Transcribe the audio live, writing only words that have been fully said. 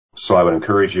So I would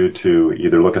encourage you to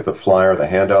either look at the flyer, the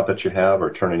handout that you have,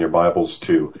 or turn in your Bibles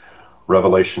to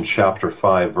Revelation chapter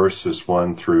 5, verses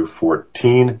 1 through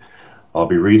 14. I'll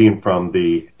be reading from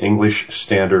the English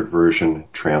Standard Version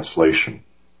translation.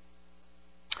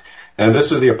 And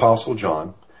this is the Apostle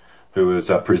John, who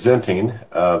is presenting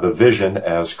the vision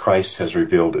as Christ has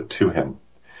revealed it to him.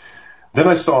 Then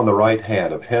I saw on the right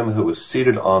hand of him who was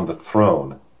seated on the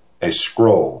throne a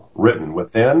scroll written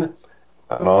within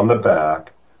and on the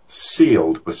back,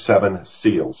 sealed with 7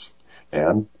 seals.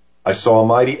 And I saw a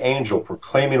mighty angel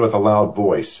proclaiming with a loud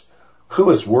voice, "Who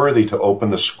is worthy to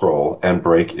open the scroll and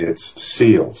break its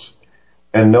seals?"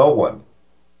 And no one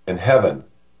in heaven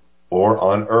or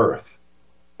on earth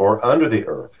or under the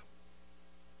earth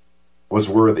was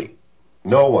worthy.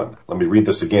 No one, let me read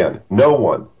this again. No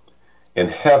one in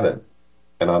heaven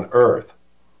and on earth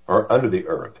or under the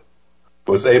earth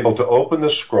was able to open the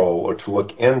scroll or to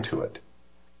look into it.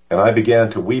 And I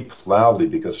began to weep loudly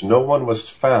because no one was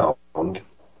found.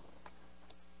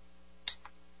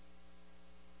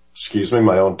 Excuse me,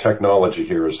 my own technology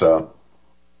here is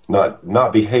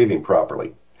not behaving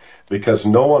properly. Because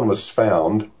no one was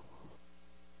found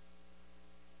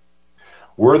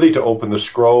worthy to open the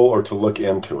scroll or to look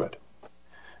into it.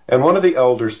 And one of the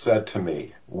elders said to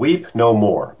me, "Weep no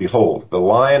more. Behold, the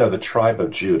Lion of the tribe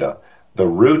of Judah, the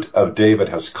Root of David,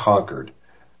 has conquered,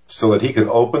 so that he can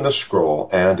open the scroll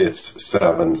and its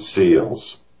 7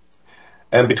 seals."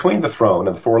 And between the throne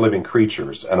and the 4 living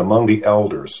creatures and among the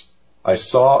elders, I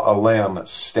saw a lamb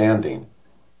standing,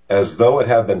 as though it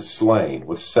had been slain,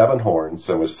 with 7 horns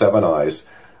and with 7 eyes,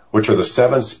 which are the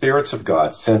 7 spirits of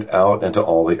God sent out into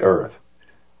all the earth.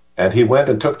 And he went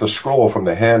and took the scroll from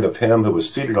the hand of him who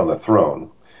was seated on the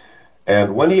throne.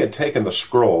 And when he had taken the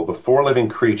scroll, the 4 living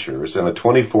creatures and the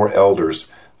 24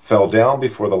 elders fell down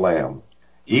before the Lamb,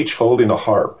 each holding a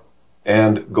harp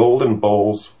and golden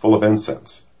bowls full of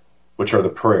incense, which are the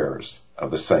prayers of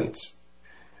the saints.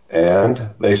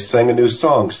 And they sang a new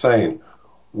song, saying,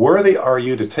 "Worthy are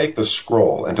you to take the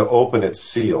scroll and to open its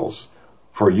seals,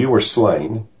 for you were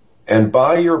slain, and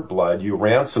by your blood you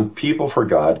ransomed people for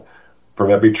God from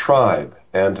every tribe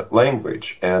and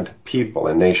language and people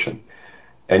and nation.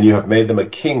 And you have made them a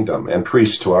kingdom and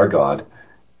priests to our God,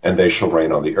 and they shall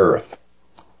reign on the earth."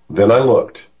 Then I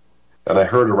looked, and I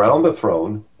heard around the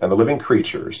throne and the living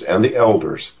creatures and the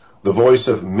elders the voice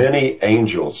of many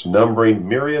angels, numbering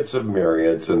myriads of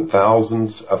myriads and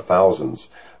thousands of thousands,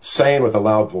 saying with a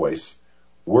loud voice,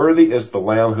 "Worthy is the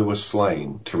Lamb who was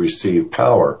slain to receive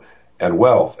power and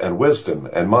wealth and wisdom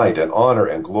and might and honor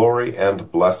and glory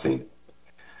and blessing."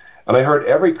 And I heard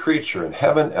every creature in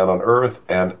heaven and on earth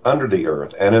and under the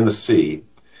earth and in the sea,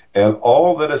 and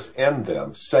all that is in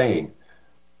them, saying,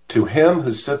 "To him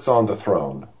who sits on the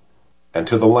throne and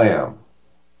to the Lamb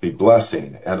be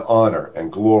blessing and honor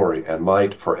and glory and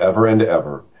might forever and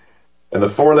ever." And the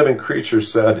 4 living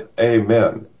creatures said,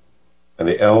 "Amen." And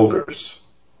the elders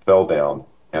fell down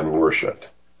and worshipped.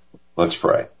 Let's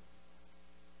pray.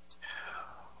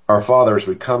 Our Father, as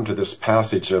we come to this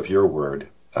passage of your word,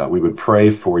 we would pray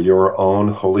for your own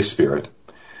Holy Spirit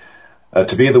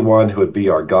to be the one who would be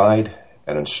our guide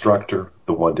and instructor,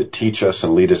 the one to teach us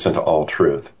and lead us into all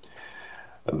truth,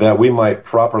 that we might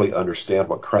properly understand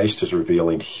what Christ is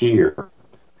revealing here,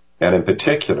 and in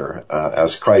particular,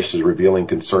 as Christ is revealing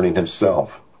concerning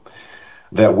himself,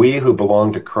 that we who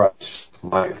belong to Christ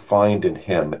might find in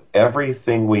him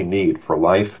everything we need for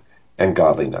life and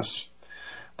godliness,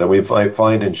 that we might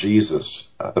find in Jesus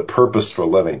the purpose for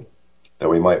living, that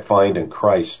we might find in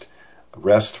Christ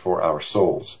rest for our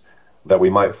souls, that we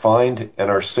might find in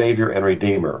our Savior and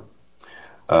Redeemer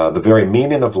the very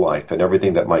meaning of life and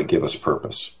everything that might give us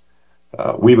purpose.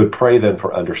 We would pray then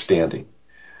for understanding.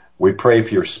 We pray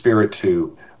for your Spirit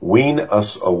to wean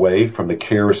us away from the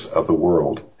cares of the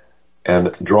world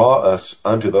and draw us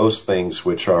unto those things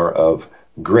which are of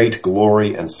great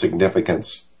glory and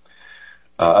significance,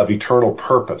 of eternal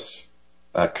purpose,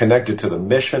 connected to the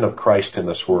mission of Christ in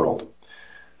this world.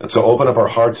 And so open up our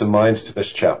hearts and minds to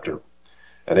this chapter.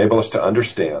 Enable us to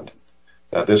understand.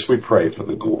 This we pray for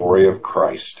the glory of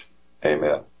Christ.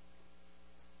 Amen.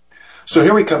 So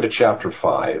here we come to chapter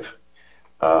 5.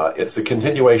 It's the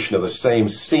continuation of the same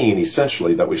scene,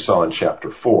 essentially, that we saw in chapter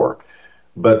 4.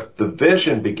 But the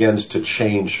vision begins to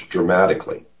change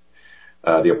dramatically.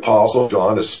 The Apostle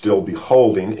John is still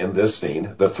beholding in this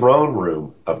scene the throne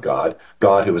room of God,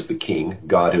 God who is the King,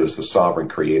 God who is the sovereign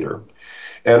creator.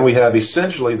 And we have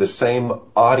essentially the same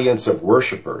audience of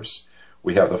worshipers.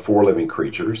 We have the 4 living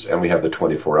creatures and we have the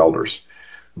 24 elders.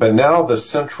 But now the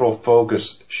central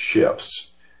focus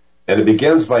shifts. And it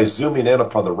begins by zooming in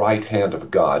upon the right hand of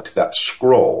God to that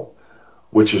scroll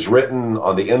which is written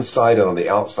on the inside and on the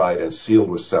outside and sealed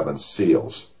with 7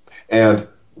 seals. And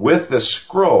with this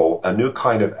scroll, a new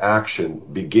kind of action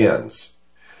begins.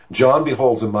 John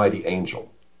beholds a mighty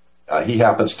angel. He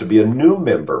happens to be a new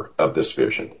member of this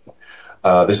vision.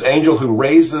 This angel who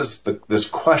raises this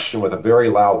question with a very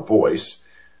loud voice.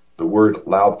 The word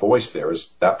loud voice there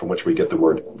is that from which we get the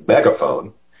word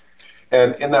megaphone.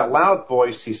 And in that loud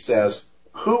voice, he says,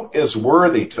 "Who is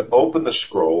worthy to open the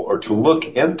scroll or to look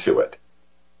into it?"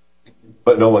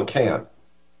 But no one can.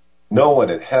 No one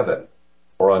in heaven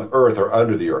or on earth or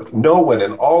under the earth. No one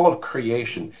in all of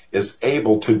creation is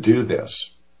able to do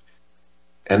this.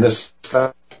 And this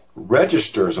fact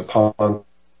registers upon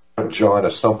John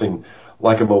as something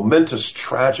like a momentous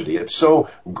tragedy. It so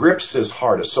grips his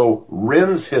heart, it so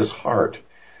rends his heart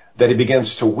that he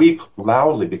begins to weep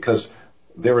loudly because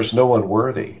there is no one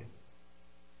worthy.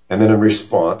 And then in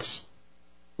response,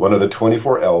 one of the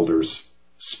 24 elders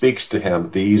speaks to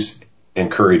him these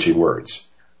encouraging words.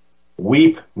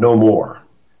 "Weep no more.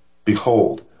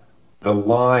 Behold, the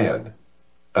Lion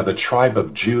of the tribe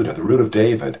of Judah, the root of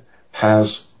David,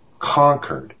 has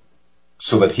conquered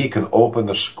so that he can open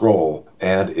the scroll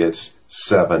and its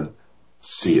 7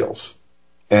 seals."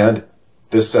 And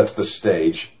this sets the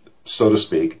stage, so to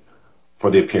speak,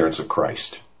 for the appearance of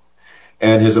Christ.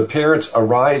 And his appearance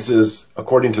arises,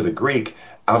 according to the Greek,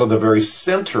 out of the very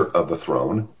center of the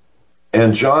throne.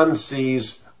 And John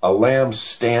sees a lamb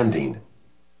standing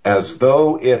as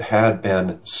though it had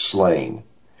been slain.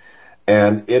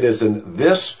 And it is in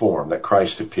this form that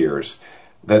Christ appears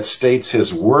that states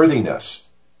his worthiness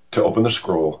to open the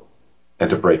scroll and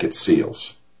to break its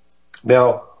seals.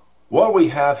 Now, what we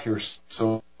have here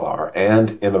so far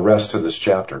and in the rest of this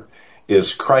chapter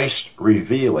is Christ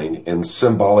revealing in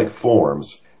symbolic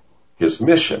forms his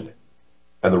mission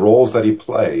and the roles that he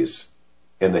plays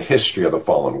in the history of the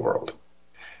fallen world.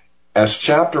 As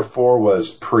chapter 4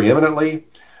 was preeminently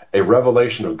a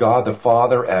revelation of God the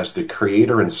Father as the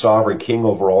creator and sovereign king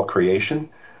over all creation,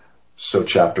 so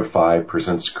chapter 5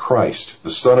 presents Christ, the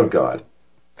Son of God,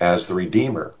 as the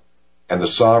Redeemer and the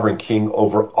sovereign king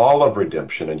over all of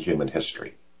redemption in human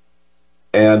history.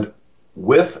 And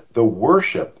with the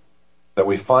worship that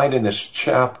we find in this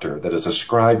chapter that is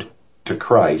ascribed to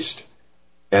Christ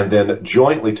and then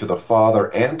jointly to the Father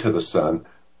and to the Son,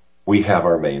 we have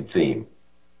our main theme.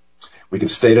 We can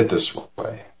state it this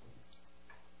way.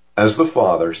 As the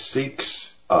Father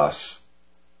seeks us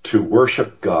to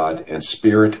worship God in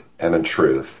spirit and in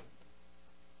truth,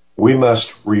 we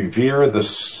must revere the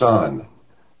Son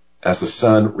as the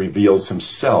Son reveals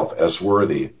himself as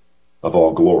worthy of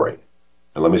all glory.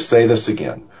 And let me say this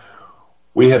again.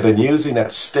 We have been using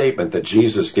that statement that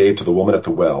Jesus gave to the woman at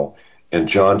the well in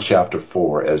John chapter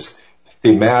 4 as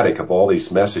thematic of all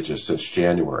these messages since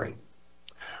January,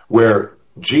 where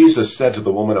Jesus said to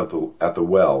the woman at the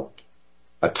well,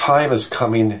 "A time is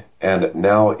coming and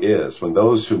now is when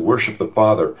those who worship the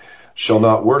Father shall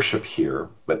not worship here,"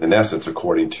 but in essence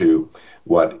according to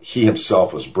what he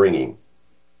himself was bringing.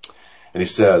 And he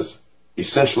says,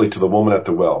 essentially to the woman at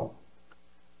the well,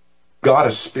 God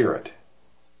is spirit,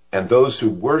 and those who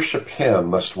worship him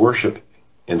must worship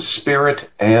in spirit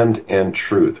and in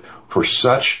truth. For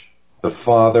such the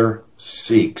Father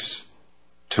seeks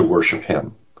to worship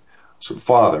him. So the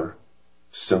Father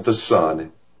sent the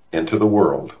Son into the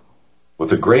world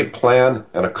with a great plan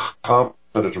and a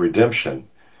confident redemption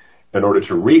in order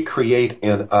to recreate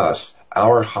in us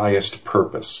our highest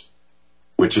purpose,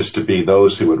 which is to be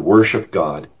those who would worship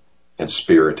God in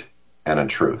spirit and in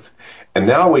truth. And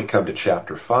now we come to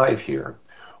chapter 5 here,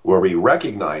 where we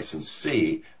recognize and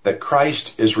see that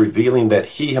Christ is revealing that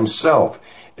he himself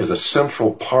is a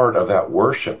central part of that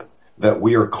worship that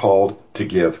we are called to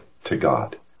give to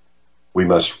God. We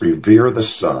must revere the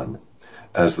Son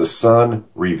as the Son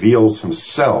reveals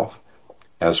himself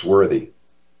as worthy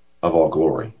of all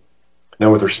glory.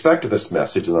 Now, with respect to this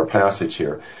message in our passage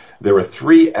here, there are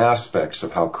 3 aspects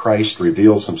of how Christ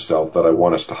reveals himself that I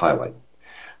want us to highlight.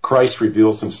 Christ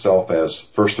reveals himself as,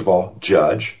 first of all,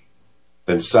 judge,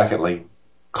 then secondly,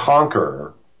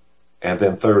 conqueror, and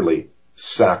then thirdly,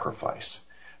 sacrifice.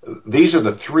 These are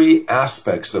the 3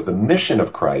 aspects of the mission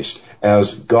of Christ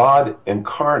as God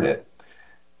incarnate,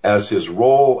 as his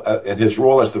role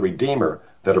as the Redeemer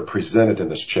that are presented in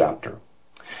this chapter.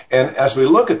 And as we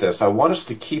look at this, I want us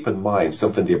to keep in mind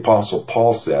something the Apostle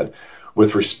Paul said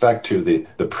with respect to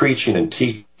the preaching and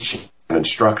teaching and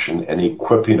instruction and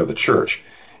equipping of the church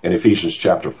in Ephesians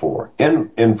chapter 4.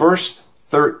 In verse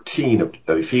 13 of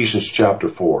Ephesians chapter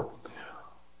 4,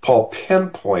 Paul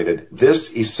pinpointed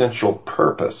this essential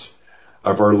purpose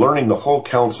of our learning the whole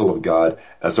counsel of God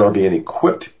as our being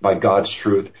equipped by God's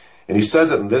truth And he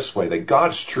says it in this way, that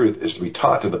God's truth is to be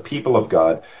taught to the people of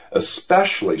God,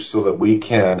 especially so that we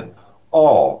can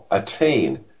all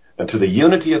attain to the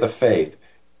unity of the faith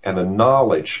and the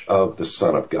knowledge of the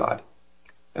Son of God.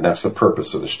 And that's the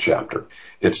purpose of this chapter.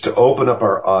 It's to open up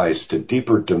our eyes to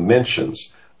deeper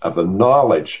dimensions of the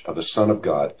knowledge of the Son of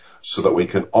God so that we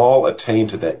can all attain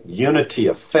to that unity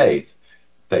of faith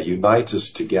that unites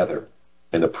us together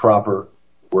in the proper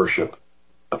worship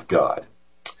of God.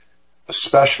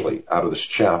 Especially out of this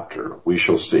chapter, we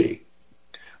shall see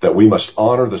that we must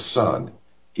honor the Son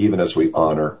even as we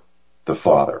honor the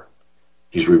Father.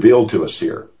 He's revealed to us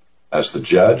here as the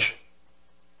judge,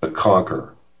 the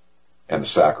conqueror, and the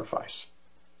sacrifice.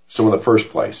 So in the first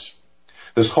place,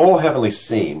 this whole heavenly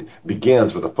scene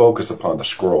begins with a focus upon the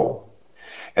scroll.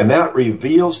 And that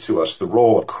reveals to us the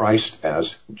role of Christ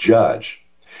as judge.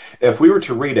 If we were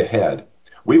to read ahead,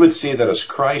 we would see that as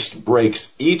Christ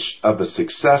breaks each of the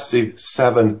successive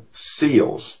 7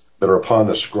 seals that are upon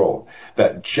the scroll,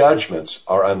 that judgments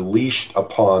are unleashed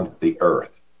upon the earth.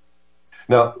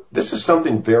 Now, this is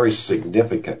something very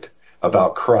significant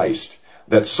about Christ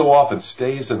that so often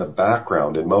stays in the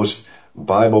background in most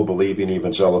Bible-believing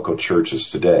evangelical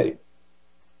churches today.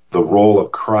 The role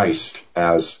of Christ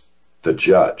as the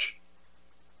judge.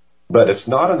 But it's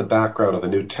not in the background of the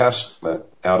New Testament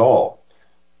at all.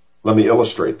 Let me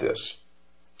illustrate this.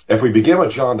 If we begin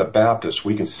with John the Baptist,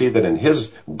 we can see that in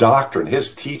his doctrine,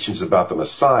 his teachings about the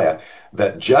Messiah,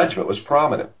 that judgment was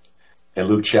prominent. In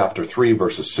Luke chapter 3,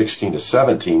 verses 16 to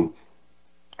 17,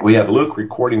 we have Luke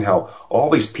recording how all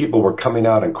these people were coming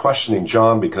out and questioning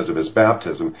John because of his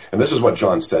baptism. And this is what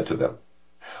John said to them.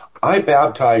 I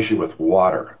baptize you with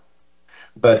water,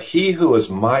 but he who is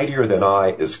mightier than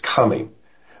I is coming,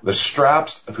 the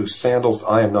straps of whose sandals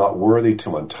I am not worthy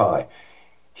to untie.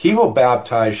 He will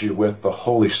baptize you with the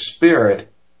Holy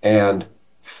Spirit and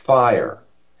fire.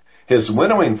 His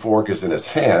winnowing fork is in his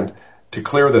hand to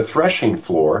clear the threshing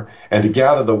floor and to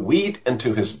gather the wheat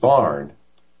into his barn,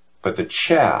 but the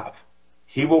chaff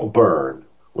he will burn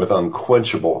with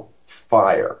unquenchable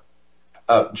fire.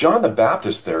 John the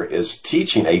Baptist there is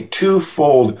teaching a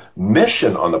twofold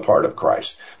mission on the part of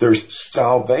Christ. There's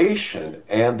salvation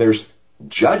and there's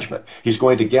judgment. He's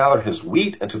going to gather his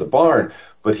wheat into the barn,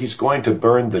 but he's going to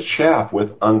burn the chaff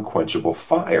with unquenchable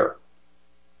fire.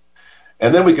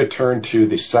 And then we could turn to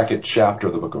the 2nd chapter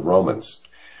of the book of Romans,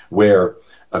 where,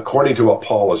 according to what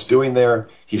Paul is doing there,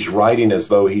 he's writing as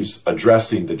though he's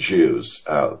addressing the Jews,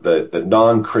 the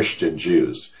non-Christian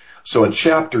Jews. So in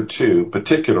chapter 2,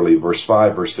 particularly verse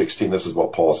 5, verse 16, this is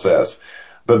what Paul says.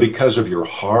 But because of your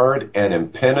hard and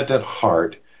impenitent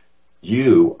heart,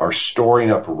 you are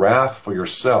storing up wrath for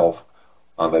yourself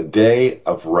on the day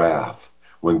of wrath,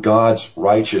 when God's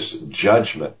righteous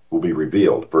judgment will be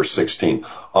revealed. Verse 16,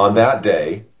 on that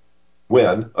day,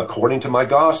 when, according to my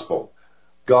gospel,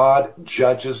 God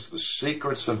judges the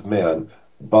secrets of men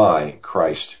by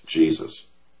Christ Jesus.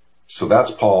 So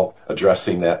that's Paul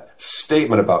addressing that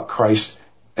statement about Christ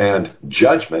and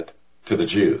judgment to the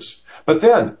Jews. But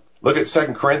then, look at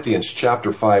 2 Corinthians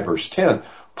chapter 5, verse 10.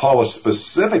 Paul is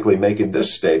specifically making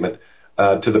this statement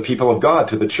to the people of God,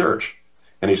 to the church.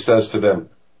 And he says to them,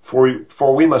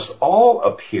 For we must all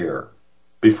appear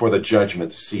before the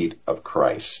judgment seat of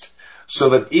Christ,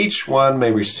 so that each one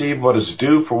may receive what is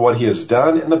due for what he has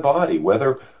done in the body,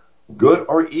 whether good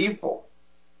or evil.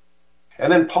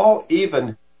 And then Paul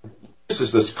even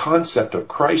uses this concept of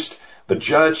Christ, the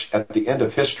judge at the end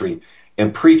of history,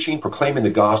 in preaching, proclaiming the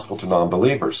gospel to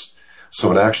non-believers.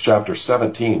 So in Acts chapter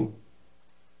 17,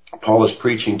 Paul is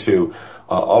preaching to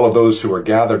all of those who are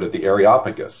gathered at the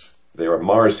Areopagus. They are at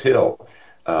Mars Hill,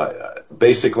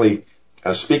 basically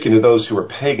speaking to those who are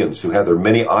pagans, who have their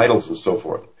many idols and so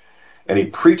forth. And he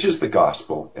preaches the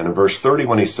gospel, and in verse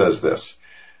 31 he says this,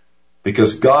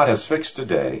 because God has fixed a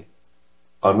day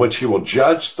on which he will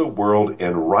judge the world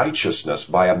in righteousness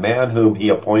by a man whom he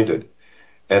appointed.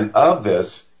 And of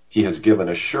this he has given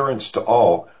assurance to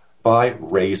all by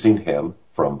raising him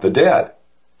from the dead.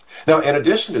 Now, in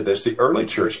addition to this, the early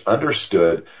church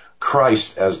understood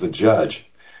Christ as the judge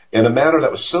in a manner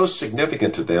that was so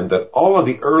significant to them that all of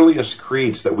the earliest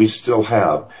creeds that we still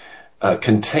have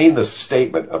contain the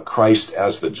statement of Christ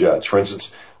as the judge. For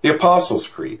instance, the Apostles'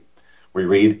 Creed. We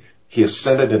read, he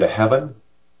ascended into heaven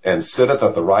and sitteth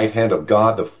at the right hand of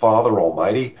God the Father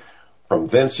Almighty. From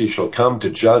thence he shall come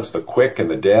to judge the quick and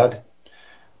the dead.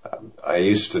 I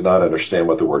used to not understand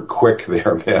what the word quick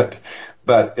there meant,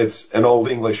 but it's an Old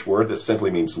English word that simply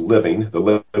means living,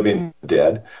 the living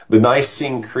dead. The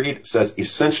Nicene Creed says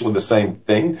essentially the same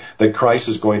thing, that Christ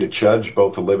is going to judge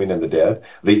both the living and the dead.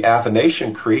 The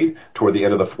Athanasian Creed, toward the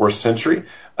end of the 4th century,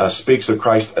 speaks of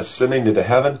Christ ascending into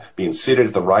heaven, being seated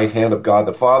at the right hand of God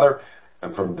the Father,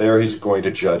 and from there he's going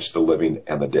to judge the living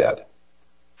and the dead.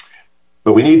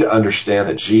 But we need to understand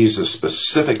that Jesus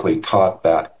specifically taught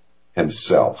that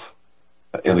himself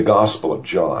in the Gospel of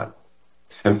John.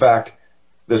 In fact,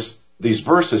 these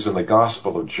verses in the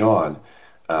Gospel of John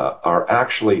are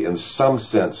actually, in some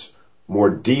sense, more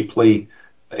deeply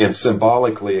and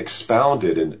symbolically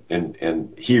expounded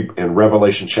in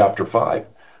Revelation chapter 5.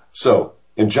 So,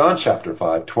 in John chapter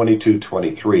 5,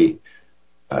 22-23,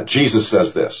 Jesus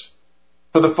says this,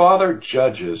 "For the Father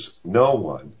judges no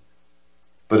one,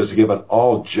 but has given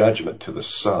all judgment to the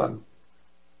Son,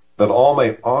 that all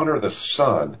may honor the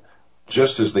Son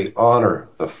just as they honor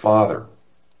the Father.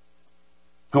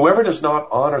 Whoever does not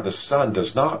honor the Son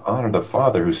does not honor the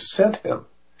Father who sent him."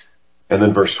 And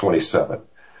then verse 27,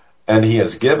 "And he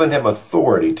has given him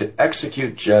authority to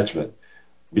execute judgment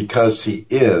because he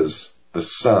is the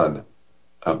Son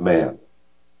of Man."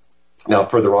 Now,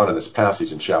 further on in this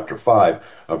passage in chapter 5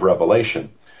 of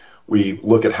Revelation, we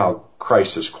look at how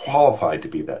Christ is qualified to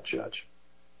be that judge.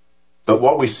 But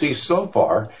what we see so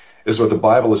far is what the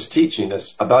Bible is teaching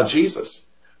us about Jesus.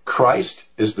 Christ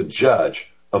is the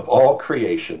judge of all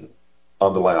creation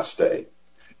on the last day.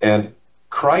 And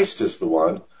Christ is the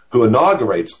one who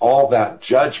inaugurates all that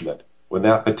judgment when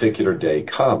that particular day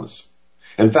comes.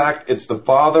 In fact, it's the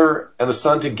Father and the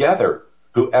Son together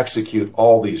who execute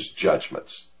all these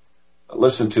judgments.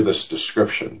 Listen to this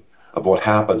description of what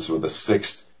happens when the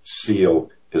 6th seal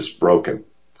is broken.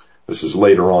 This is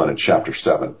later on in chapter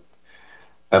 7.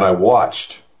 "And I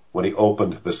watched when he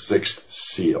opened the 6th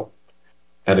seal,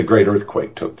 and a great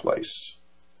earthquake took place.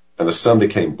 And the sun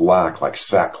became black like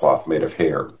sackcloth made of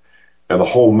hair, and the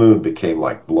whole moon became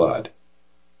like blood.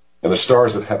 And the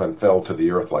stars of heaven fell to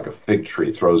the earth like a fig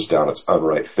tree throws down its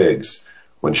unripe figs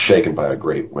when shaken by a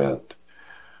great wind.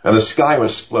 And the sky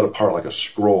was split apart like a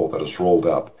scroll that is rolled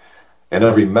up, and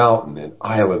every mountain and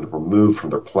island were moved from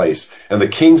their place, and the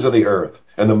kings of the earth,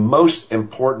 and the most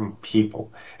important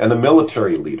people, and the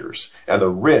military leaders, and the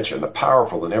rich and the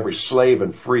powerful, and every slave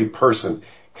and free person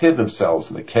hid themselves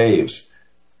in the caves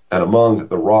and among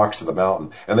the rocks of the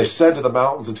mountain. And they said to the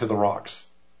mountains and to the rocks,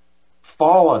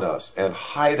 'Fall on us and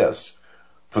hide us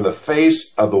from the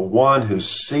face of the one who's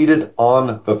seated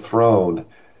on the throne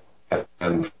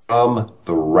and from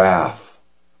the wrath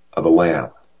of the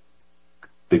Lamb.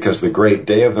 Because the great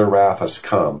day of their wrath has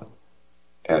come,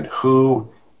 and who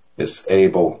is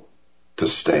able to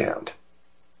stand?'"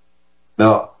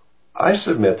 Now, I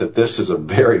submit that this is a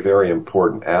very, very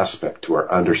important aspect to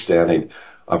our understanding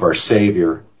of our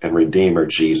Savior and Redeemer,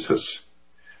 Jesus.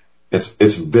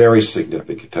 It's very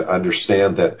significant to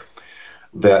understand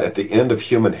that at the end of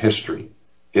human history,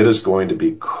 it is going to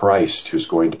be Christ who's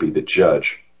going to be the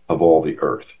judge of all the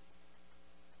earth.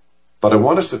 But I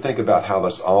want us to think about how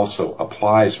this also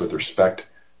applies with respect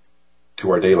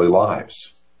to our daily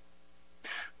lives.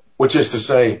 Which is to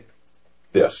say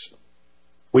this: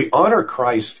 we honor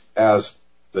Christ as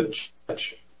the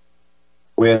judge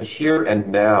when here and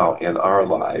now in our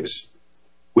lives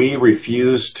we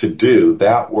refuse to do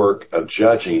that work of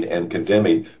judging and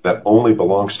condemning that only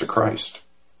belongs to Christ.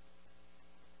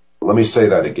 Let me say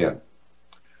that again.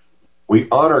 We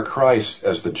honor Christ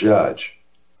as the judge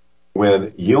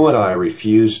when you and I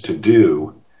refuse to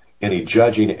do any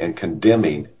judging and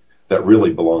condemning that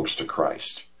really belongs to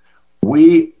Christ.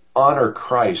 We honor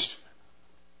Christ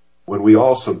when we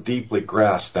also deeply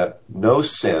grasp that no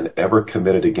sin ever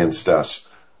committed against us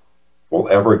will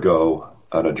ever go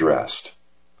unaddressed.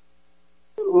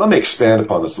 Let me expand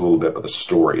upon this a little bit with a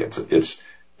story. It's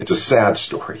a sad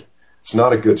story. It's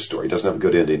not a good story. It doesn't have a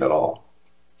good ending at all.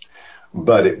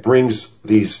 But it brings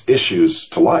these issues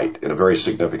to light in a very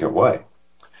significant way.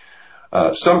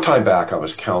 Some time back, I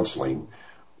was counseling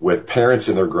with parents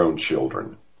and their grown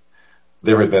children.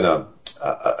 There had been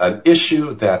an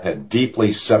issue that had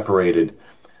deeply separated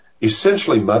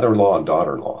essentially mother-in-law and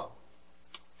daughter-in-law.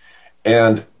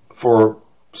 And for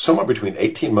somewhere between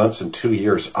 18 months and 2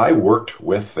 years, I worked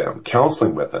with them,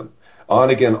 counseling with them, on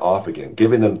again, off again,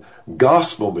 giving them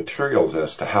gospel materials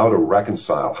as to how to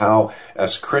reconcile, how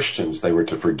as Christians they were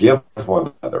to forgive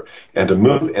one another and to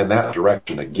move in that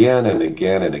direction again and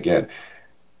again and again.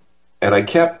 And I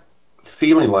kept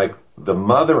feeling like the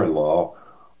mother-in-law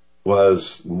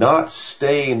was not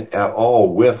staying at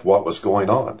all with what was going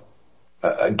on.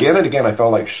 Again and again, I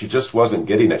felt like she just wasn't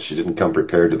getting it. She didn't come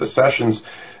prepared to the sessions.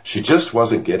 She just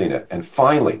wasn't getting it. And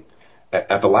finally,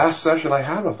 at the last session I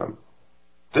had with him,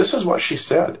 this is what she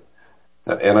said.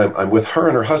 And I'm with her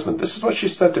and her husband. This is what she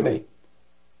said to me.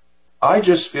 I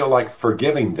just feel like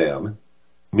forgiving them,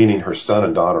 meaning her son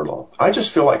and daughter-in-law. I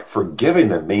just feel like forgiving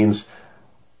them means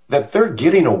that they're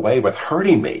getting away with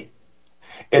hurting me.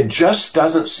 It just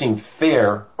doesn't seem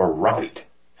fair or right.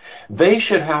 They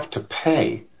should have to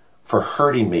pay for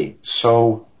hurting me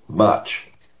so much.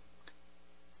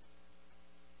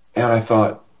 And I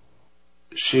thought,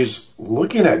 she's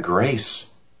looking at grace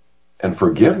and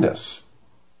forgiveness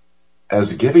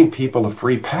as giving people a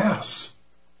free pass.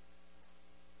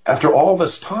 After all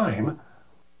this time,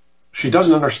 she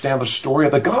doesn't understand the story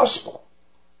of the gospel.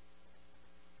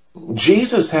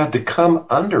 Jesus had to come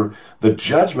under the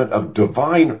judgment of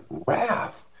divine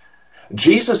wrath.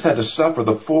 Jesus had to suffer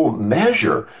the full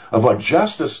measure of what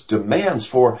justice demands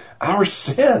for our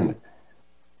sin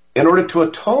in order to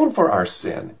atone for our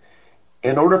sin,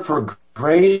 in order for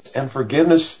grace and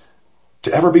forgiveness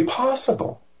to ever be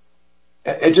possible.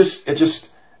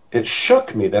 It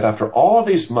shook me that after all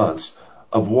these months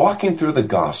of walking through the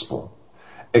gospel,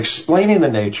 explaining the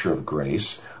nature of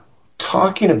grace,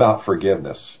 talking about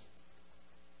forgiveness,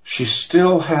 she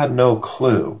still had no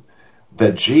clue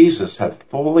that Jesus had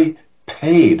fully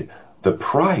paid the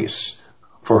price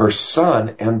for her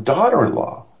son and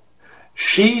daughter-in-law.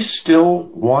 She still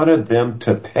wanted them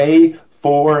to pay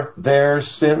for their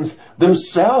sins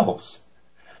themselves.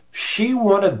 She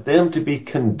wanted them to be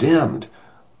condemned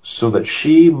so that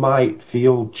she might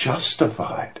feel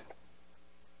justified.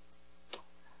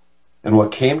 And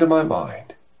what came to my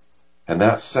mind in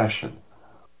that session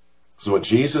is what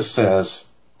Jesus says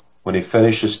when he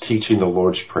finishes teaching the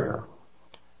Lord's Prayer.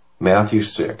 Matthew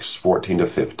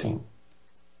 6:14-15.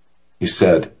 He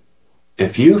said,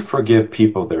 if you forgive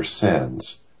people their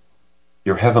sins,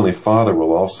 your heavenly Father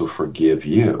will also forgive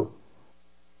you.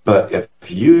 But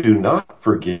if you do not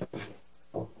forgive,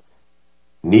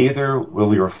 neither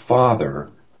will your Father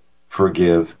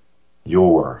forgive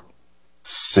your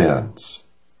sins.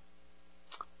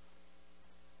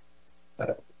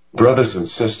 Brothers and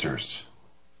sisters,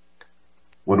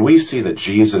 when we see that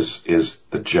Jesus is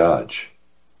the judge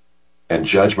and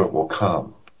judgment will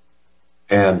come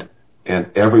and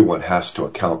everyone has to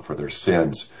account for their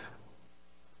sins,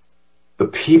 the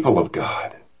people of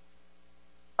God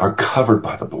are covered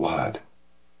by the blood.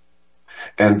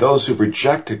 And those who've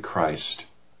rejected Christ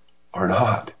are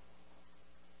not.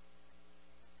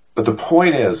 But the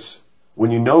point is,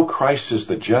 when you know Christ is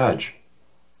the judge,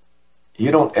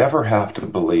 you don't ever have to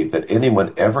believe that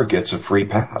anyone ever gets a free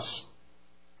pass.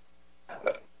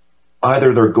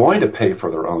 Either they're going to pay for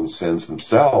their own sins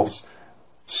themselves,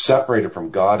 separated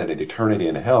from God and an eternity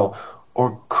in hell,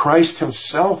 or Christ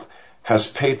himself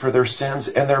has paid for their sins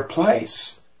in their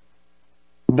place.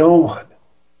 No one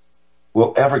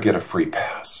will ever get a free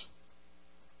pass.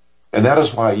 And that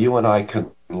is why you and I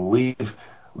can leave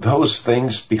those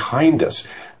things behind us.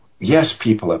 Yes,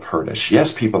 people have hurt us.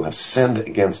 Yes, people have sinned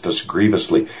against us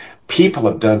grievously. People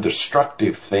have done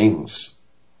destructive things.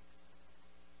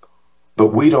 But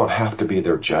we don't have to be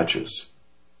their judges.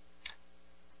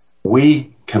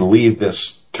 We can leave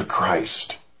this to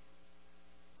Christ.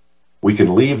 We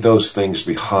can leave those things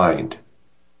behind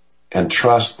and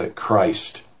trust that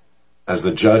Christ, as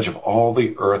the judge of all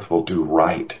the earth, will do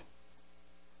right.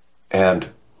 And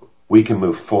we can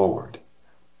move forward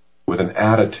with an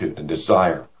attitude and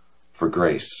desire for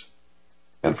grace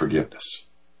and forgiveness.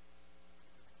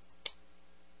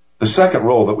 The second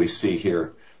role that we see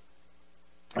here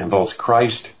involves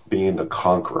Christ being the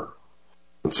conqueror.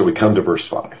 And so we come to verse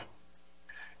 5.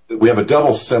 We have a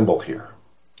double symbol here.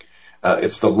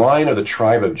 It's the Lion of the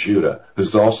tribe of Judah,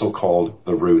 who's also called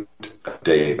the root of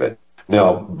David.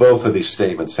 Now, both of these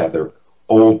statements have their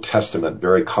Old Testament,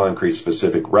 very concrete,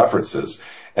 specific references,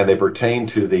 and they pertain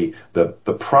to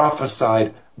the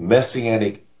prophesied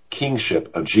messianic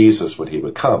kingship of Jesus when he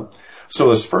would come. So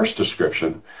this first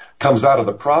description comes out of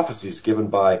the prophecies given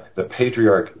by the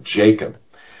patriarch Jacob,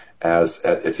 as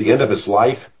it's the end of his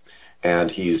life, and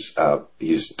he's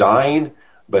dying,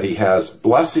 but he has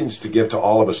blessings to give to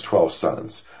all of his 12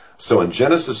 sons. So in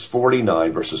Genesis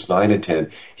 49, verses 9 and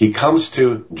 10, he comes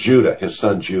to Judah, his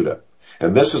son Judah.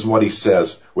 And this is what he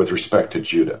says with respect to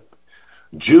Judah.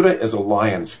 Judah is a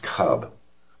lion's cub.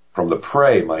 From the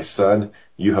prey, my son,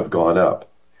 you have gone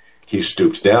up. He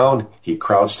stooped down, he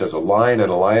crouched as a lion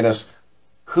and a lioness.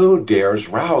 Who dares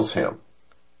rouse him?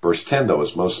 Verse 10, though,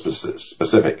 is most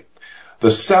specific.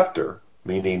 The scepter,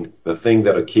 meaning the thing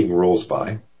that a king rules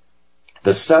by,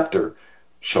 the scepter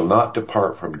shall not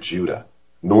depart from Judah,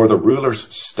 nor the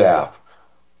ruler's staff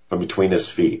from between his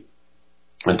feet,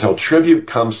 until tribute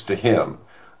comes to him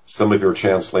Some of your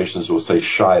translations will say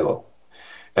Shiloh.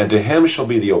 And to him shall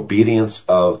be the obedience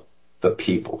of the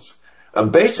peoples.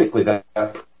 And basically that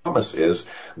promise is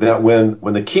that when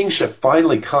the kingship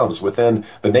finally comes within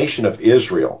the nation of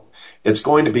Israel, it's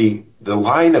going to be the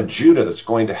line of Judah that's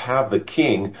going to have the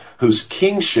king whose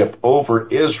kingship over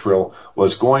Israel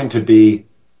was going to be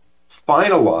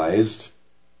finalized,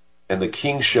 and the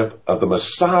kingship of the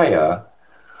Messiah,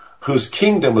 whose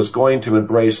kingdom was going to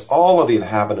embrace all of the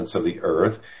inhabitants of the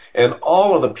earth, and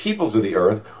all of the peoples of the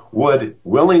earth would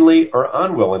willingly or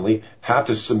unwillingly have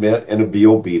to submit and be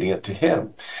obedient to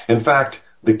him. In fact,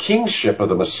 the kingship of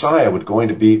the Messiah would going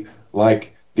to be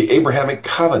like the Abrahamic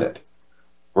covenant,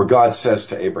 where God says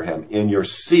to Abraham, in your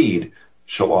seed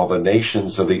shall all the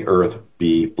nations of the earth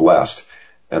be blessed.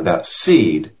 And that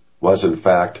seed was in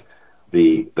fact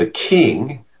the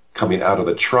king coming out of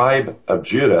the tribe of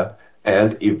Judah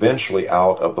and eventually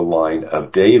out of the line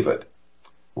of David.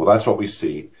 Well, that's what we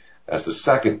see as the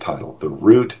second title, the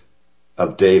root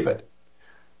of David.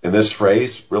 And this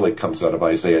phrase really comes out of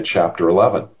Isaiah chapter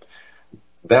 11.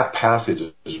 That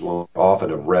passage is one I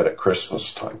often have read at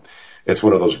Christmas time. It's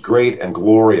one of those great and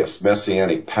glorious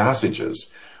messianic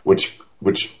passages which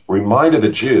reminded the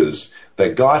Jews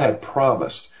that God had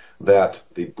promised that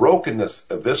the brokenness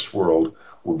of this world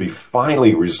will be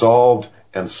finally resolved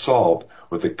and solved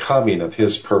with the coming of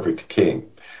his perfect king.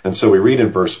 And so we read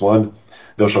in verse 1,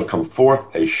 there shall come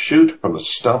forth a shoot from the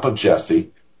stump of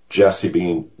Jesse, Jesse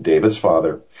being David's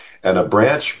father, and a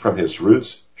branch from his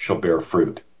roots shall bear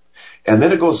fruit. And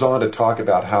then it goes on to talk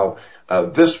about how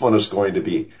this one is going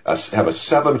to have a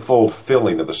sevenfold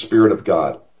filling of the Spirit of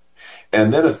God.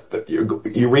 And then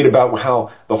you read about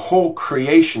how the whole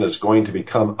creation is going to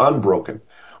become unbroken,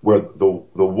 where the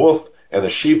wolf and the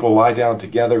sheep will lie down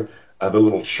together, the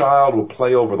little child will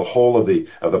play over the hole of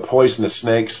the poisonous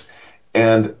snakes,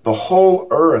 and the whole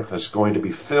earth is going to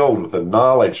be filled with the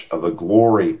knowledge of the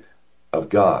glory of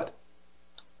God.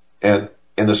 And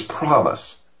in this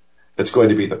promise, it's going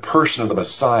to be the person of the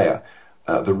Messiah,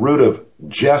 the root of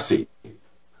Jesse,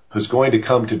 who's going to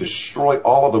come to destroy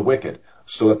all of the wicked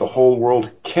so that the whole world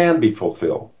can be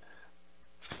fulfilled,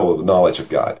 full of the knowledge of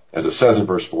God. As it says in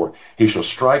verse 4, he shall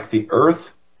strike the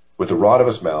earth with the rod of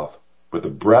his mouth, with the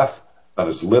breath of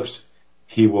his lips,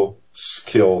 he will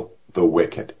kill the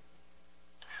wicked.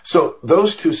 So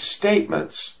those two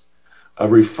statements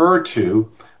refer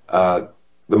to the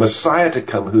Messiah to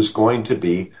come who's going to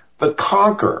be the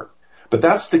conqueror. But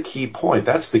that's the key point.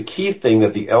 That's the key thing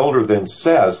that the elder then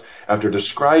says after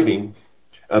describing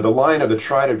the line of the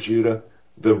tribe of Judah,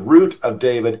 the root of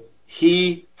David.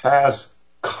 He has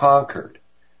conquered.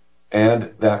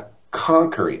 And that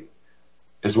conquering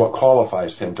is what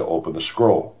qualifies him to open the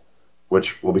scroll,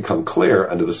 which will become clear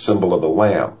under the symbol of the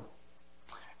Lamb.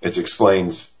 It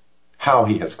explains how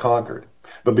he has conquered.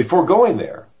 But before going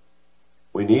there,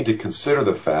 we need to consider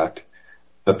the fact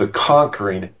that the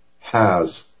conquering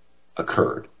has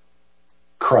occurred.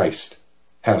 Christ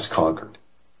has conquered.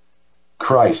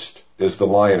 Christ is the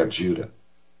Lion of Judah,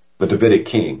 the Davidic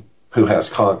king who has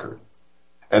conquered.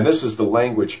 And this is the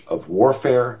language of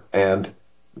warfare and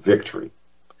victory.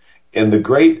 In the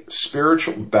great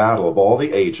spiritual battle of all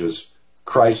the ages,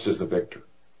 Christ is the victor.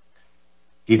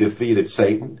 He defeated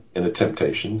Satan in the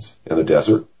temptations in the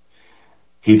desert.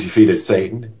 He defeated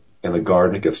Satan in the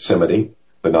Garden of Gethsemane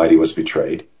the night he was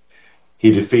betrayed.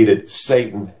 He defeated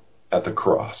Satan at the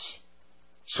cross,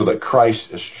 so that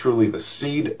Christ is truly the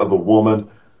seed of the woman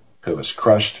who has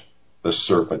crushed the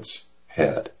serpent's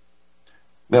head.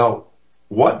 Now,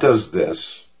 what does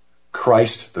this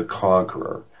Christ the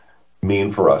Conqueror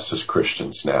mean for us as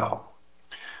Christians now?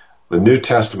 The New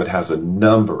Testament has a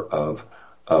number of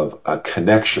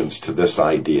connections to this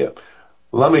idea.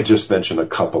 Let me just mention a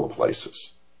couple of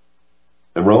places.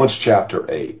 In Romans chapter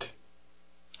 8,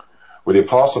 where the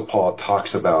Apostle Paul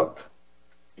talks about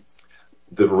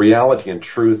the reality and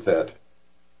truth that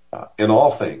in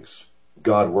all things,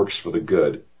 God works for the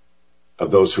good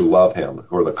of those who love him,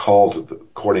 who are the called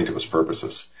according to his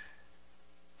purposes.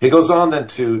 He goes on then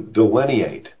to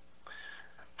delineate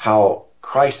how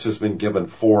Christ has been given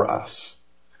for us,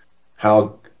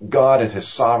 how God in his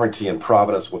sovereignty and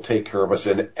providence will take care of us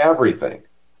in everything.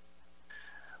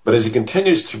 But as he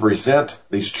continues to present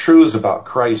these truths about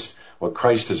Christ, what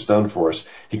Christ has done for us,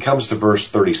 he comes to verse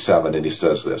 37 and he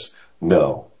says this,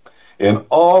 no, in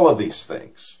all of these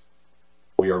things,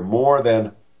 we are more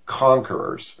than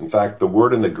conquerors. In fact, the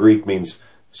word in the Greek means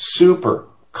super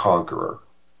conqueror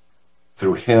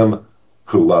through him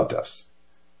who loved us.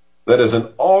 That is, in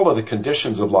all of the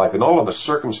conditions of life, in all of the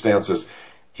circumstances,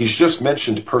 he's just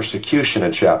mentioned persecution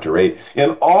in chapter 8.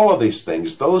 In all of these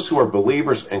things, those who are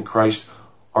believers in Christ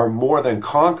are more than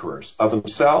conquerors of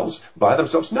themselves, by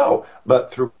themselves. No,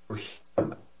 but through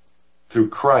him, through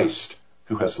Christ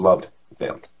who has loved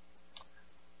them.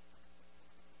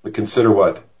 But consider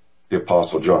what the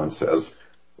Apostle John says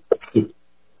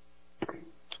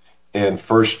in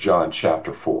 1 John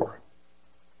chapter 4.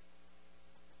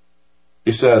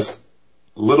 He says,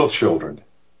 little children,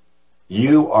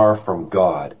 you are from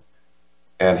God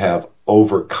and have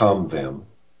overcome them.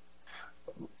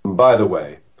 By the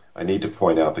way, I need to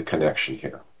point out the connection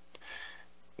here.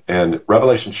 In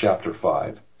Revelation chapter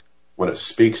 5, when it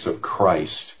speaks of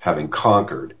Christ having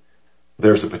conquered,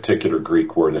 there's a particular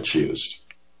Greek word that's used.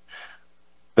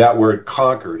 That word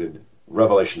conquered in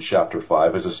Revelation chapter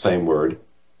 5 is the same word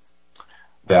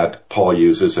that Paul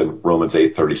uses in Romans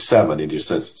 8:37. He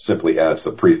just simply adds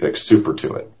the prefix super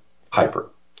to it, hyper.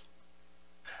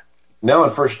 Now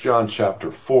in 1 John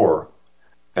chapter 4,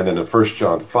 and then in 1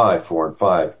 John 5, 4 and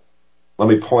 5, let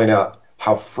me point out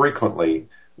how frequently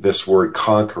this word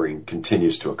conquering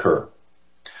continues to occur.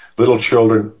 Little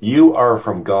children, you are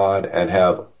from God and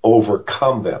have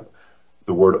overcome them.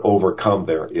 The word overcome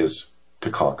there is to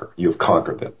conquer. You have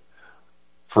conquered them.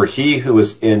 For he who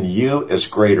is in you is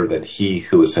greater than he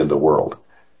who is in the world.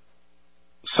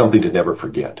 Something to never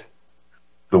forget.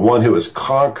 The one who has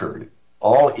conquered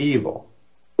all evil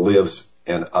lives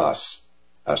in us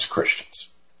as Christians.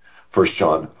 1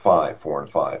 John 5, 4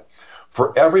 and 5.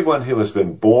 For everyone who has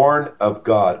been born of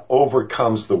God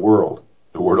overcomes the world.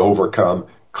 The word overcome,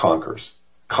 conquers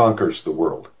the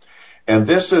world. And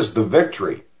this is the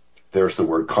victory. There's the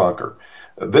word conquer.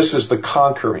 This is the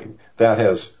conquering that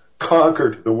has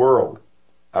conquered the world,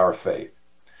 our faith.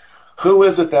 Who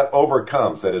is it that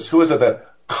overcomes? That is, who is it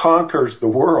that conquers the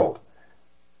world?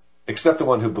 Except the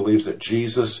one who believes that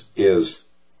Jesus is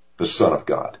the Son of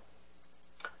God.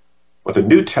 What the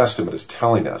New Testament is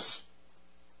telling us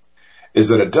is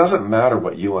that it doesn't matter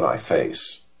what you and I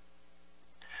face.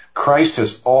 Christ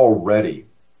has already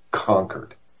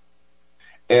conquered.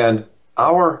 And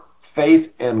our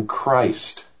faith in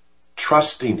Christ,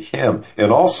 trusting him in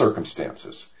all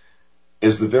circumstances,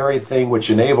 is the very thing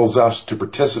which enables us to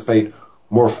participate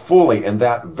more fully in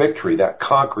that victory, that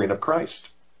conquering of Christ.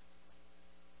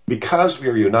 Because we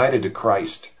are united to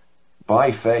Christ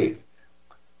by faith,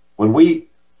 when we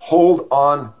hold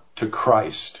on to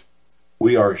Christ,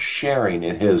 we are sharing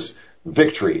in his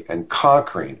victory and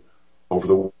conquering over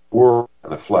the world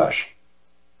and the flesh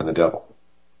and the devil.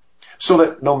 So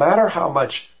that no matter how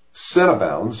much sin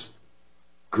abounds,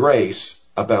 grace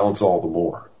abounds all the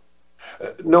more.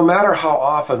 No matter how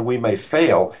often we may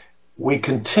fail, we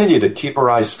continue to keep our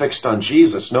eyes fixed on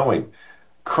Jesus, knowing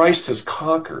Christ has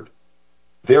conquered.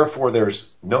 Therefore, there's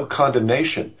no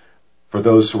condemnation for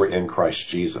those who are in Christ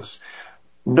Jesus.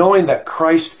 Knowing that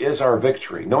Christ is our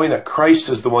victory, knowing that Christ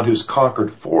is the one who's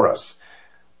conquered for us,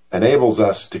 enables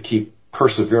us to keep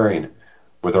persevering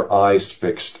with our eyes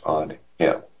fixed on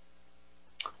him.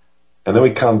 And then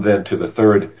we come then to the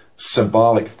third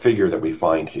symbolic figure that we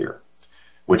find here,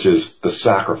 which is the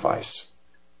sacrifice.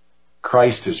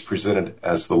 Christ is presented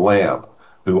as the Lamb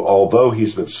who, although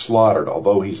he's been slaughtered,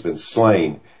 although he's been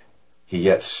slain, he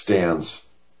yet stands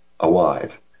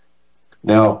alive.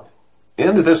 Now,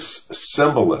 in this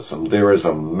symbolism, there is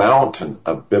a mountain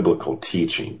of biblical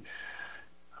teaching,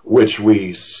 which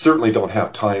we certainly don't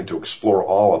have time to explore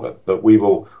all of it, but we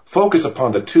will focus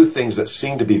upon the two things that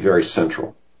seem to be very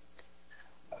central.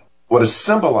 What is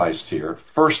symbolized here,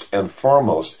 first and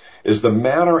foremost, is the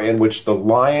manner in which the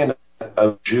Lion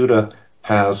of Judah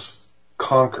has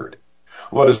conquered.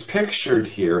 What is pictured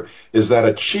here is that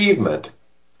achievement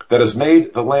that has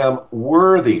made the Lamb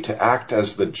worthy to act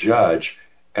as the judge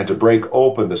and to break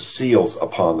open the seals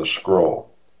upon the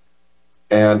scroll.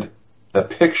 And the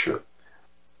picture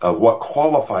of what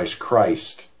qualifies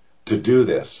Christ to do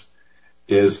this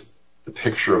is the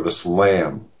picture of this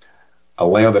Lamb, a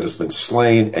Lamb that has been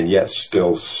slain and yet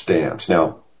still stands.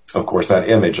 Now, of course, that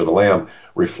image of the Lamb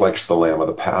reflects the Lamb of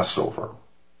the Passover.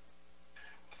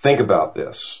 Think about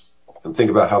this, and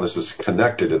think about how this is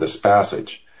connected to this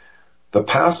passage. The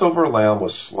Passover Lamb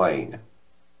was slain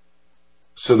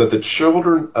so that the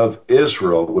children of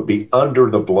Israel would be under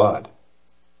the blood,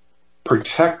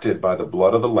 protected by the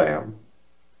blood of the Lamb,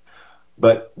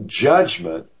 but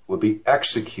judgment would be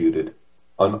executed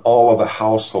on all of the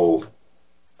household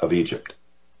of Egypt.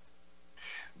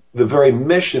 The very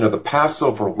mission of the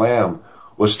Passover Lamb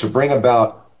was to bring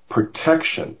about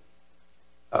protection,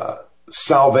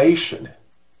 salvation,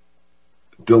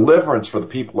 deliverance for the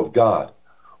people of God,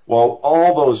 while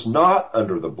all those not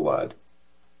under the blood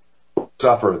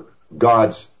suffer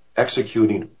God's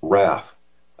executing wrath,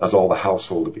 as all the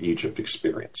household of Egypt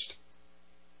experienced.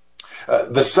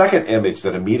 The second image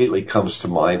that immediately comes to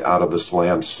mind out of this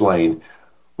lamb slain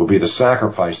will be the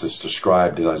sacrifice that's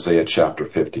described in Isaiah chapter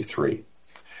 53,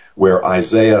 where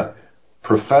Isaiah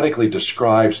prophetically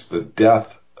describes the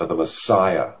death of the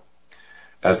Messiah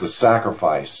as the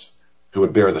sacrifice who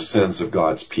would bear the sins of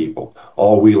God's people.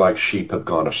 All we like sheep have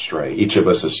gone astray. Each of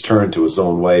us has turned to his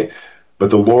own way, but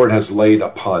the Lord has laid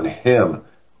upon him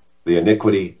the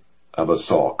iniquity of us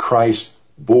all. Christ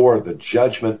bore the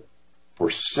judgment for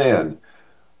sin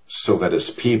so that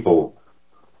his people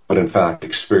would in fact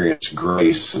experience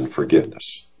grace and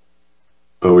forgiveness.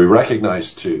 But we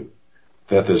recognize too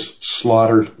that this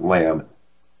slaughtered lamb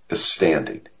is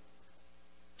standing.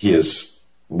 He is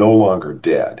no longer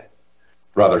dead.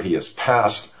 Rather, he has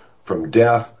passed from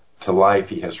death to life.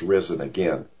 He has risen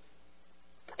again.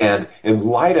 And in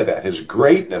light of that, his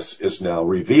greatness is now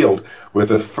revealed with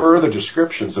the further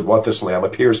descriptions of what this lamb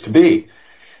appears to be.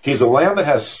 He's a lamb that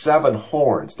has 7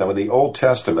 horns. Now, in the Old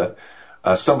Testament,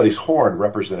 somebody's horn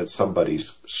represented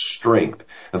somebody's strength.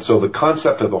 And so the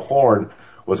concept of the horn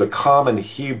was a common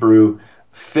Hebrew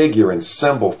figure and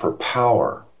symbol for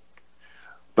power.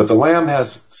 But the lamb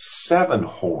has 7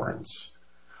 horns,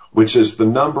 which is the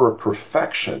number of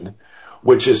perfection,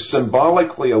 which is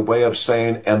symbolically a way of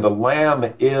saying, and the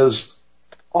lamb is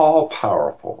all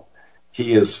powerful.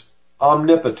 He is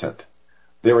omnipotent.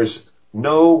 There is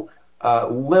no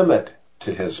limit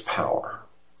to his power.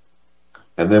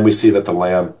 And then we see that the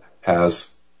lamb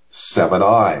has 7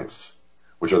 eyes,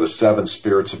 which are the 7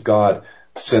 spirits of God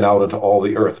sent out into all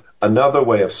the earth. Another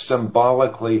way of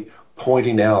symbolically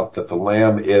pointing out that the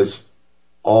lamb is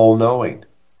all-knowing.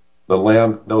 The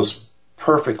lamb knows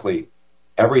perfectly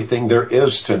everything there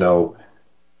is to know.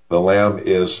 The lamb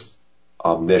is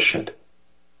omniscient.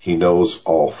 He knows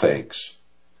all things.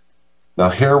 Now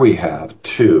here we have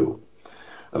 2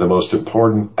 of the most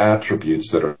important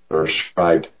attributes that are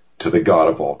ascribed to the God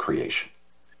of all creation.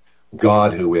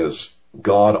 God who is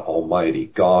God Almighty,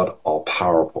 God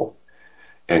all-powerful,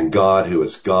 and God who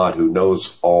is God who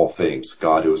knows all things,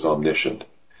 God who is omniscient.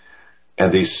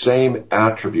 And these same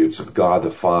attributes of God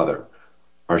the Father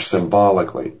are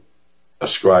symbolically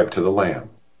ascribed to the Lamb,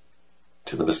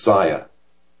 to the Messiah,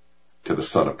 to the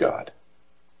Son of God.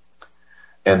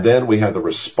 And then we have the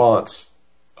response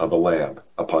of the Lamb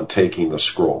upon taking the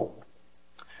scroll.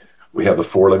 We have the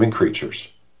 4 living creatures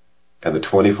and the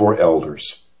 24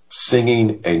 elders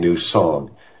singing a new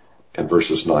song in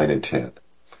verses 9 and 10.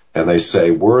 And they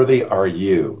say, "Worthy are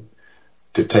you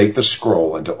to take the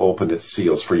scroll and to open its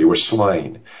seals, for you were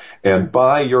slain. And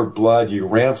by your blood you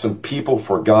ransomed people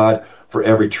for God, for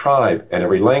every tribe and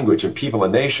every language and people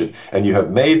and nation. And you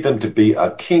have made them to be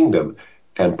a kingdom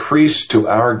and priests to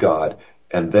our God,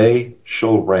 and they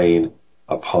shall reign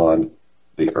upon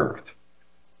the earth."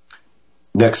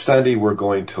 Next Sunday, we're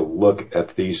going to look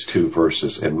at these 2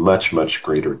 verses in much, much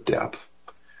greater depth.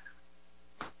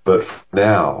 But for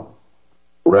now,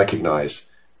 recognize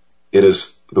it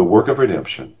is the work of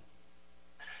redemption.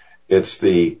 It's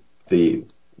the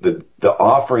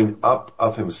offering up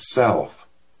of himself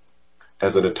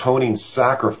as an atoning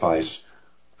sacrifice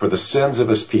for the sins of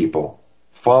his people,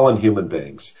 fallen human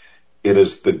beings. It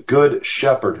is the good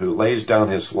shepherd who lays down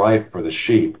his life for the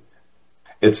sheep.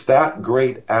 It's that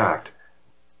great act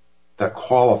that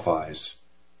qualifies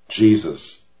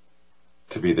Jesus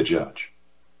to be the judge.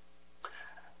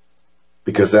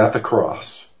 Because at the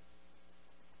cross,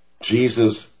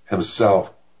 Jesus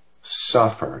himself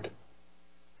suffered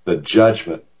the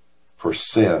judgment for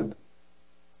sin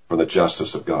from the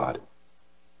justice of God.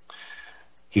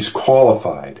 He's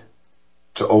qualified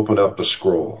to open up the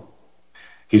scroll.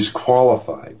 He's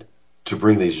qualified to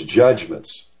bring these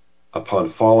judgments upon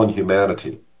fallen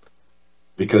humanity,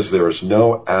 because there is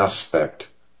no aspect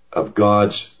of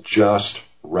God's just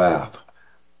wrath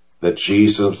that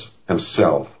Jesus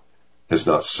himself has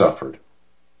not suffered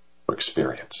or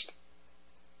experienced.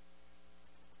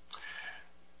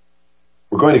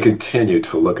 We're going to continue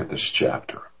to look at this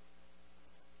chapter.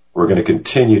 We're going to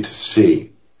continue to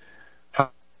see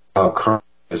how Christ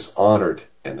is honored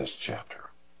in this chapter.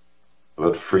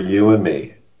 But for you and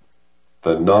me,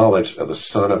 the knowledge of the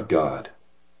Son of God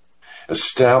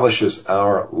establishes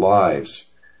our lives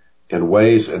in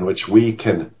ways in which we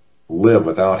can live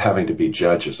without having to be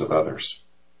judges of others.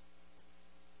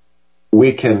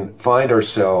 We can find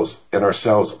ourselves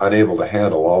unable to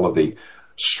handle all of the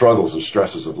struggles and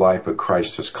stresses of life, but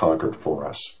Christ has conquered for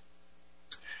us.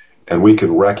 And we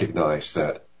can recognize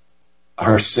that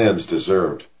our sins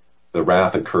deserved the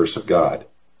wrath and curse of God,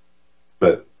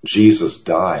 but Jesus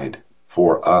died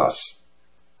for us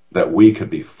that we could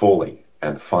be fully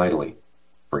and finally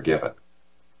forgiven.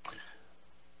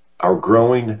 our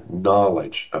growing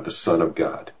knowledge of the Son of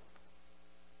God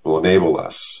will enable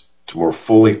us to more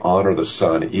fully honor the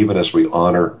Son, even as we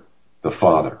honor the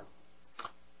Father.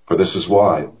 For this is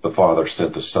why the Father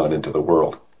sent the Son into the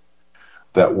world,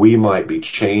 that we might be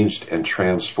changed and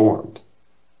transformed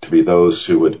to be those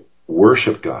who would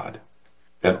worship God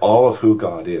and all of who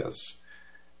God is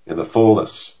in the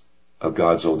fullness of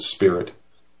God's own Spirit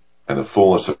and the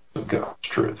fullness of God's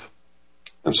truth.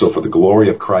 And so for the glory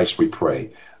of Christ, we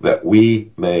pray that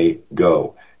we may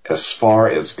go as far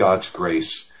as God's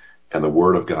grace and the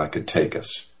Word of God could take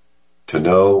us to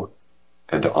know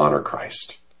and to honor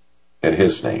Christ. In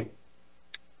His name,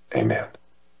 amen.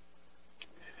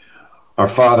 Our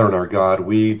Father and our God,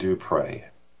 we do pray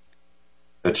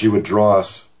that you would draw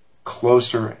us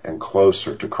closer and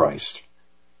closer to Christ,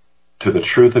 to the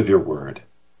truth of your Word,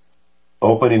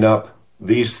 opening up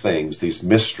these things, these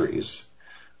mysteries,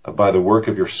 by the work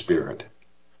of your Spirit,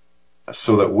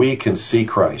 so that we can see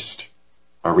Christ,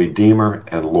 our Redeemer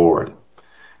and Lord,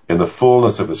 in the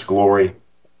fullness of His glory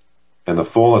and the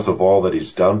fullness of all that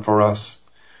He's done for us,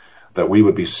 that we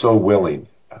would be so willing,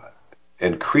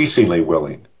 increasingly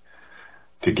willing,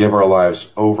 to give our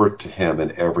lives over to Him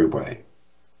in every way.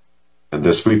 And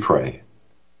this we pray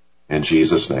in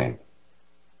Jesus' name.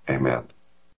 Amen.